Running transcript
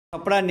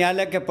छपरा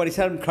न्यायालय के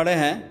परिसर में खड़े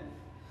हैं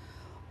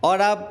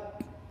और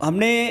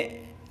हमने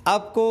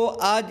आपको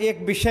आज एक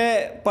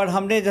विषय पर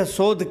हमने जो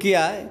शोध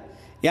किया है,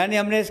 यानी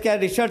हमने इसका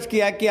रिसर्च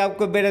किया कि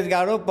आपको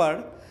बेरोजगारों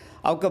पर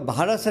आपको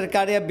भारत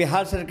सरकार या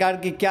बिहार सरकार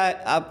की क्या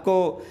आपको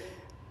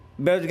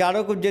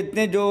बेरोजगारों को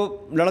जितने जो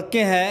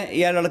लड़के हैं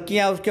या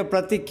लड़कियां उसके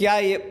प्रति क्या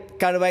ये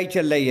कार्रवाई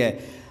चल रही है।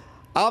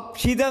 आप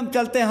सीधे हम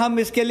चलते हैं, हम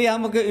इसके लिए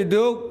हम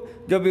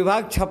उद्योग जो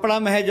विभाग छपरा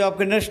में है, जो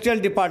आपके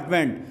इंडस्ट्रियल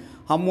डिपार्टमेंट,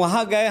 हम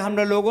वहाँ गए,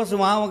 हमने लोगों से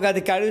वहाँ के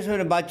अधिकारियों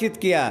से बातचीत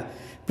किया।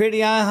 फिर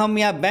हम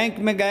यहाँ बैंक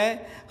में गए,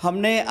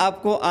 हमने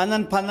आपको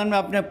आनंद फानंद में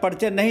अपने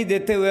परिचय नहीं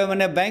देते हुए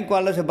मैंने बैंक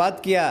वालों से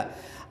बात किया।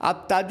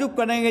 आप ताजुब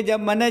करेंगे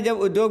जब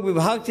उद्योग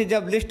विभाग से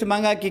जब लिस्ट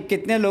मांगा कि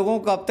कितने लोगों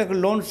को अब तक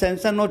लोन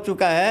सैंक्शन हो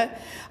चुका है,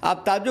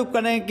 आप ताजुब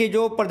करेंगे कि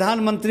जो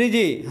प्रधानमंत्री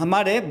जी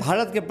हमारे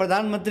भारत के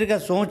प्रधानमंत्री का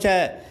सोच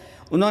है,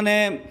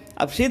 उन्होंने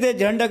अब सीधे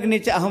झंडे के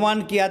नीचे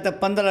आह्वान किया था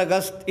 15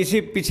 अगस्त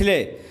इसी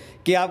पिछले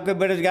कि आपके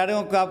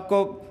बेरोजगारों को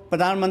आपको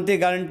प्रधानमंत्री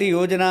गारंटी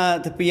योजना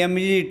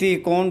PMGT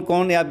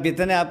कौन या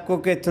जितने आपको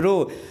के थ्रू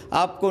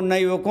आपको नए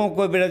युवकों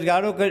को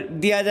बेरोजगारों को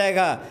दिया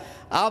जाएगा।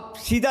 आप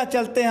सीधा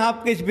चलते हैं,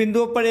 आपके इस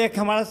बिंदु पर एक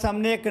हमारे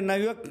सामने एक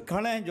नवयुवक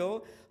खड़े हैं जो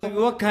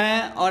युवक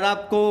हैं और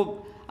आपको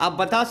आप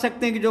बता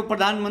सकते हैं कि जो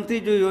प्रधानमंत्री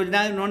जो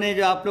योजना उन्होंने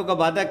जो आप लोग का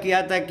वादा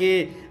किया था कि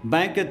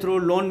बैंक के थ्रू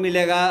लोन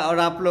मिलेगा और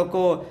आप लोग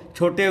को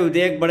छोटे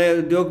उद्योग बड़े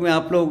उद्योग में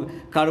आप लोग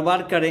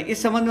कारोबार करें,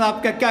 इस संबंध में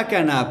आपका क्या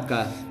कहना है?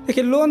 आपका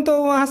देखिए, लोन तो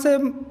वहाँ से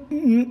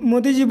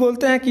मोदी जी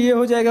बोलते हैं कि ये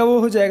हो जाएगा वो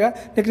हो जाएगा,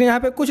 लेकिन यहाँ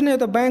पे कुछ नहीं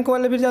होता। बैंक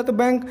वाले भी जाते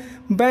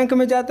बैंक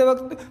में जाते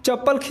वक्त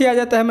चप्पल खिया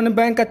जाता है, मैंने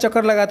बैंक का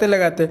चक्कर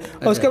लगाते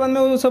और उसके बाद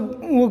में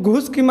वो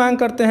घूस की मांग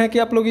करते हैं कि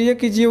आप लोग ये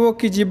कीजिए वो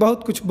कीजिए,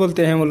 बहुत कुछ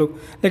बोलते हैं वो लोग,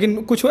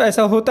 लेकिन कुछ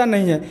ऐसा होता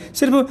नहीं है।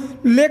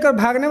 सिर्फ लेकर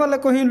भागने वाला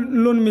को ही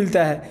लोन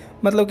मिलता है,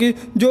 मतलब कि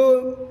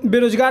जो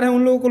बेरोजगार हैं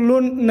उन लोगों को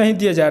लोन नहीं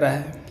दिया जा रहा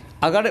है।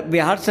 अगर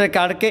बिहार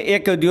सरकार के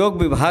एक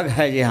उद्योग विभाग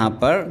है यहाँ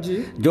पर,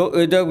 जो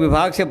उद्योग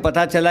विभाग से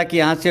पता चला कि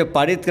यहाँ से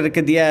पारित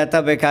करके दिया जाता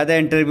है बेकायदा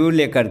इंटरव्यू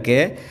लेकर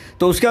के,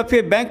 तो उसका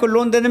फिर बैंक को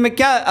लोन देने में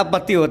क्या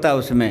आपत्ति होता है?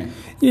 उसमें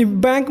ये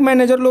बैंक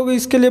मैनेजर लोग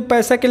इसके लिए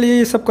पैसा के लिए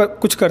ये सब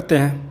कुछ करते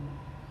हैं।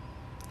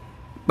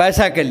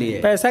 पैसा के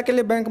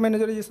लिए बैंक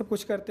मैनेजर ये सब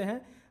कुछ करते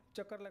हैं,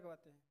 चक्कर लगवाते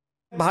हैं।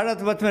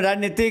 भारतवर्ष में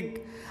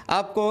राजनीतिक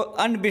आपको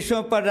अन्य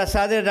विषयों पर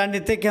रसादे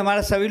राजनीतिक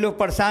हमारे सभी लोग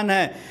परेशान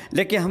हैं,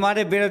 लेकिन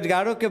हमारे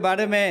बेरोजगारों के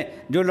बारे में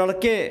जो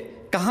लड़के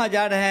कहाँ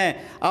जा रहे हैं,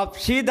 आप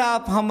सीधा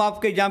हम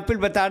आपके एग्जाम्पल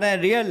बता रहे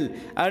हैं।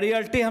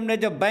 रियलिटी हमने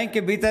जब बैंक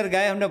के भीतर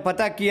गए, हमने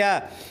पता किया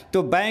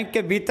तो बैंक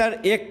के भीतर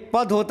एक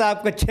पद होता है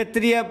आपका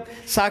क्षेत्रीय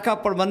शाखा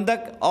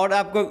प्रबंधक और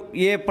आपको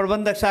ये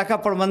प्रबंधक शाखा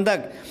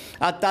प्रबंधक।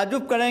 आप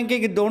ताजुब करेंगे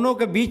कि दोनों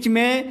के बीच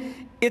में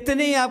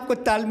इतनी ही आपको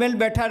तालमेल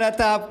बैठा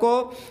रहता है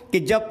आपको कि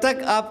जब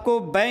तक आपको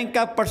बैंक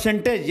का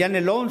परसेंटेज यानी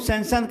लोन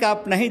सैंक्शन का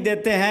आप नहीं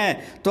देते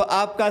हैं तो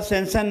आपका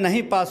सैंक्शन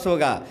नहीं पास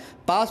होगा।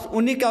 पास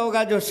उन्हीं का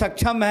होगा जो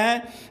सक्षम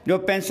है, जो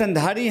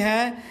पेंशनधारी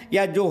हैं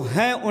या जो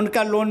हैं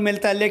उनका लोन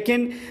मिलता है।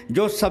 लेकिन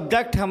जो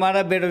सब्जेक्ट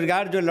हमारा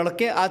बेरोजगार जो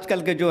लड़के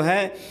आजकल के जो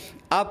है,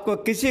 आपको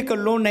किसी को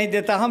लोन नहीं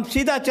देता। हम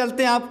सीधा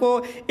चलते हैं, आपको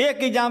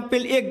एक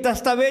एग्जाम्पल, एक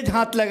दस्तावेज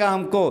हाथ लगा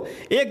हमको,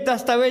 एक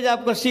दस्तावेज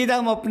आपको सीधा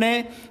हम अपने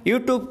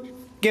यूट्यूब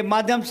के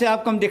माध्यम से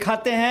आपको हम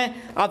दिखाते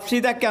हैं। आप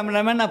सीधा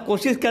कैमरामैन आप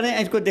कोशिश करें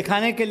इसको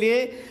दिखाने के लिए।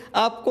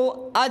 आपको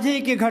आज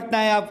ही की घटना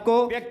है,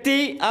 आपको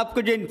व्यक्ति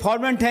आपको जो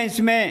इन्फॉर्मेंट है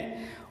इसमें,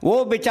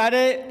 वो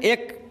बेचारे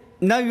एक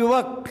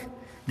नवयुवक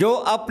जो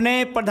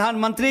अपने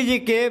प्रधानमंत्री जी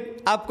के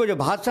आपको जो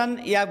भाषण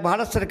या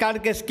भारत सरकार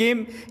के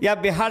स्कीम या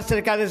बिहार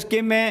सरकार के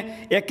स्कीम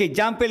में एक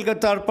एग्जाम्पल के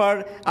तौर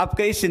पर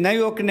आपके इस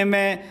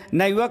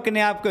नवयुवक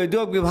ने आपके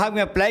उद्योग विभाग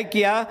में अप्लाई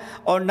किया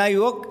और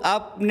नवयुवक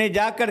आपने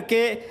जा कर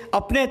के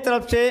अपने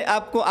तरफ से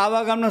आपको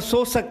आवागमन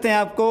सोच सकते हैं।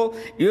 आपको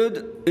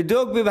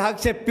उद्योग विभाग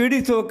से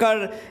पीड़ित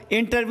होकर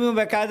इंटरव्यू में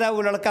बाकायदा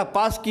वो लड़का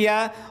पास किया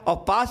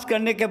और पास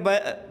करने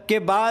के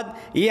बाद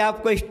ये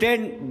आपको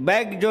स्टेट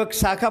बैंक जो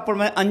शाखा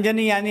पर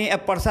अंजनी यानी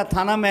परसा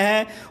थाना में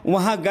है,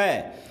 वहाँ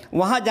गए।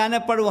 वहाँ जाने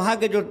पर वहाँ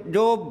के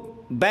जो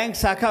बैंक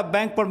शाखा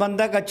बैंक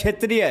प्रबंधक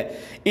क्षेत्रीय,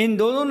 इन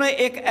दोनों ने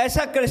एक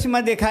ऐसा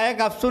करिश्मा दिखाया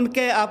कि आप सुन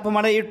के आप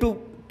हमारे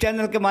यूट्यूब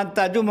चैनल के माध्यम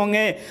ताजुब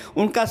होंगे।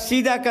 उनका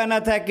सीधा कहना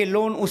था कि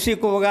लोन उसी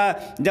को होगा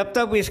जब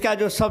तक इसका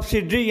जो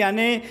सब्सिडी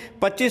यानी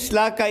 25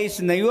 लाख का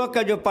इस नवयुवक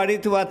का जो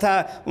पारित हुआ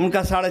था,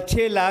 उनका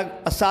 6.5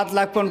 लाख 7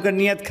 लाख पर उनकी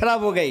नीयत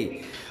खराब हो गई।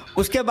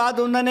 उसके बाद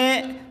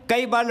उन्होंने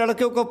कई बार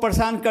लड़कियों को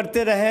परेशान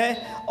करते रहे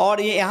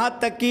और ये यहाँ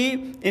तक कि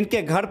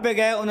इनके घर पे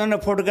गए, उन्होंने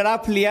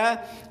फ़ोटोग्राफ लिया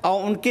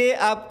और उनके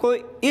आपको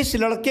इस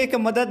लड़के के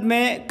मदद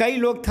में कई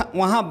लोग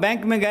वहाँ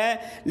बैंक में गए,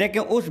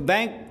 लेकिन उस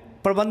बैंक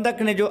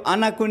प्रबंधक ने जो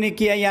आनाकानी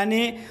किया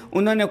यानी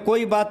उन्होंने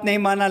कोई बात नहीं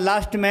माना।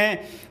 लास्ट में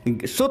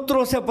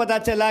सूत्रों से पता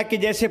चला कि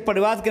जैसे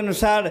परिवार के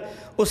अनुसार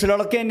उस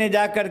लड़के ने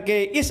जा कर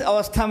के इस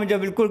अवस्था में जो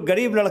बिल्कुल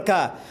गरीब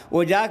लड़का,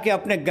 वो जाके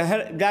अपने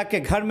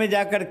घर में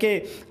जा कर के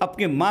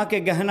अपनी माँ के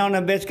गहना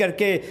उन्हें बेच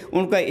करके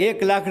उनका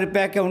 1 लाख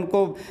रुपया के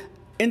उनको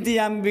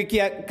इंतजाम भी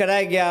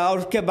कराया गया। और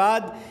उसके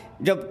बाद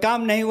जब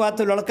काम नहीं हुआ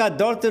तो लड़का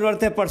दौड़ते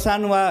दौड़ते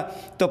परेशान हुआ,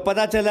 तो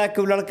पता चला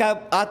कि वो लड़का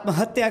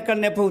आत्महत्या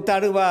करने पर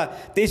उतारू हुआ।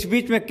 तो इस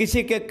बीच में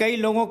किसी के कई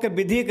लोगों के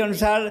विधि के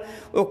अनुसार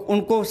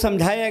उनको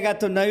समझाया गया,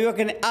 तो नवयुवक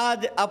ने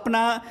आज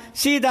अपना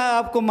सीधा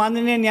आपको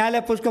माननीय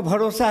न्यायालय पर उसका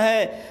भरोसा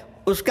है।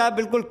 उसका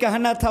बिल्कुल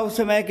कहना था उस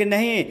समय कि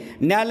नहीं,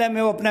 न्यायालय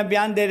में वो अपना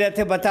बयान दे रहे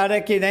थे, बता रहे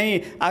कि नहीं,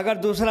 अगर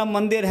दूसरा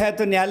मंदिर है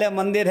तो न्यायालय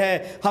मंदिर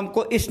है,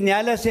 हमको इस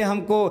न्यायालय से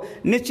हमको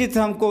निश्चित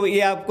हमको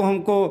ये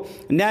हमको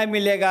न्याय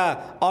मिलेगा।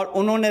 और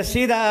उन्होंने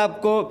सीधा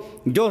आपको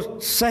जो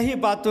सही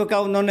बातों का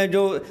उन्होंने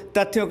जो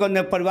तथ्यों का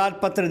उन्होंने परिवार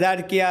पत्र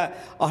दायर किया,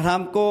 और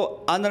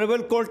हमको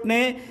ऑनरेबल कोर्ट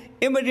ने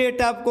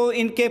इमीडिएट आपको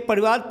इनके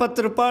परिवार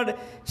पत्र पर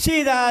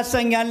सीधा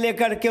संज्ञान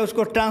लेकर के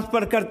उसको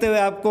ट्रांसफ़र करते हुए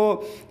आपको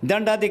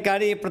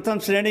दंडाधिकारी प्रथम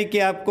श्रेणी के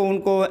आपको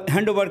उनको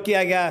हैंड ओवर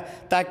किया गया,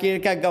 ताकि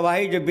इनका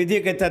गवाही जो विधि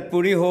के तहत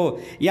पूरी हो।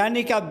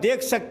 यानी कि आप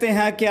देख सकते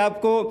हैं कि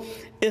आपको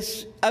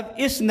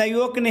इस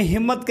नवयुवक ने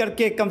हिम्मत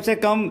करके कम से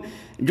कम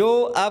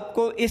जो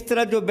आपको इस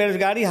तरह जो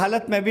बेरोजगारी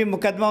हालत में भी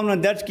मुकदमा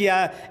उन्होंने दर्ज किया,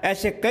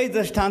 ऐसे कई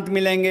दृष्टांत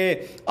मिलेंगे।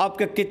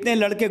 आपके कितने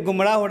लड़के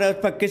गुमराह हो रहे हैं,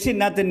 उस पर किसी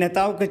ना तो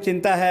नेताओं की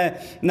चिंता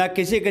है ना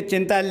किसी की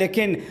चिंता है,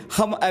 लेकिन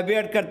हम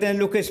अवेयर करते हैं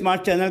लुक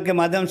स्मार्ट चैनल के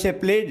माध्यम से।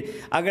 प्लीज़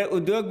अगर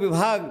उद्योग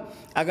विभाग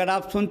अगर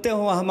आप सुनते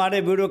हो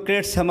हमारे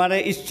ब्यूरोक्रेट्स हमारे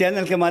इस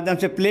चैनल के माध्यम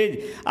से, प्लीज़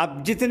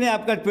आप जितने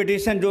आपका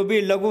पिटीशन जो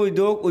भी लघु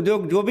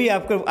उद्योग जो भी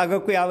आपको अगर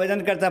कोई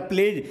आवेदन करता है,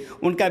 प्लीज़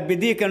उनका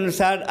विधि के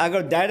अनुसार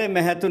अगर दायरे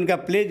में है तो उनका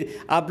प्लीज़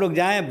आप लोग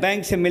जाएं,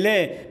 बैंक से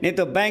मिले। नहीं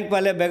तो बैंक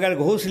वाले बगैर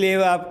घूस लिए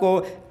हुए आपको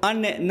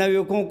अन्य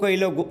नवयुवकों को ये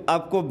लोग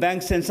आपको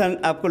बैंक सेंशन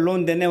आपको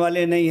लोन देने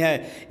वाले नहीं है।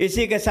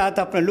 इसी के साथ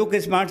अपने लुक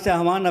स्मार्ट से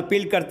हम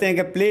अपील करते हैं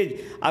कि प्लीज़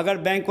अगर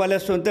बैंक वाले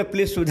सुनते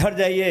प्लीज़ सुधर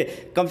जाइए,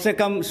 कम से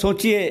कम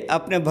सोचिए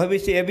अपने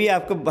भविष्य। ये भी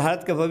आपको भारत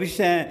के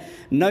भविष्य हैं,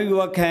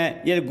 नवयुवक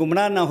हैं, ये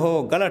गुमराह ना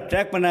हो, गलत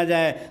ट्रैक पर ना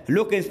जाए।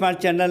 लुक स्मार्ट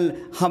चैनल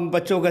हम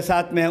बच्चों के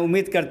साथ में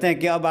उम्मीद करते हैं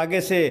कि अब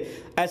आगे से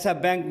ऐसा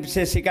बैंक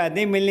से शिकायत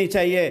नहीं मिलनी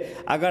चाहिए।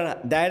 अगर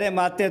दायरे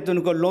में आते हैं तो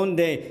उनको लोन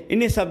दें।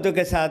 इन्हीं शब्दों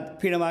के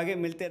साथ फिर हम आगे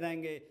मिलते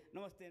रहेंगे।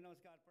 नमस्ते।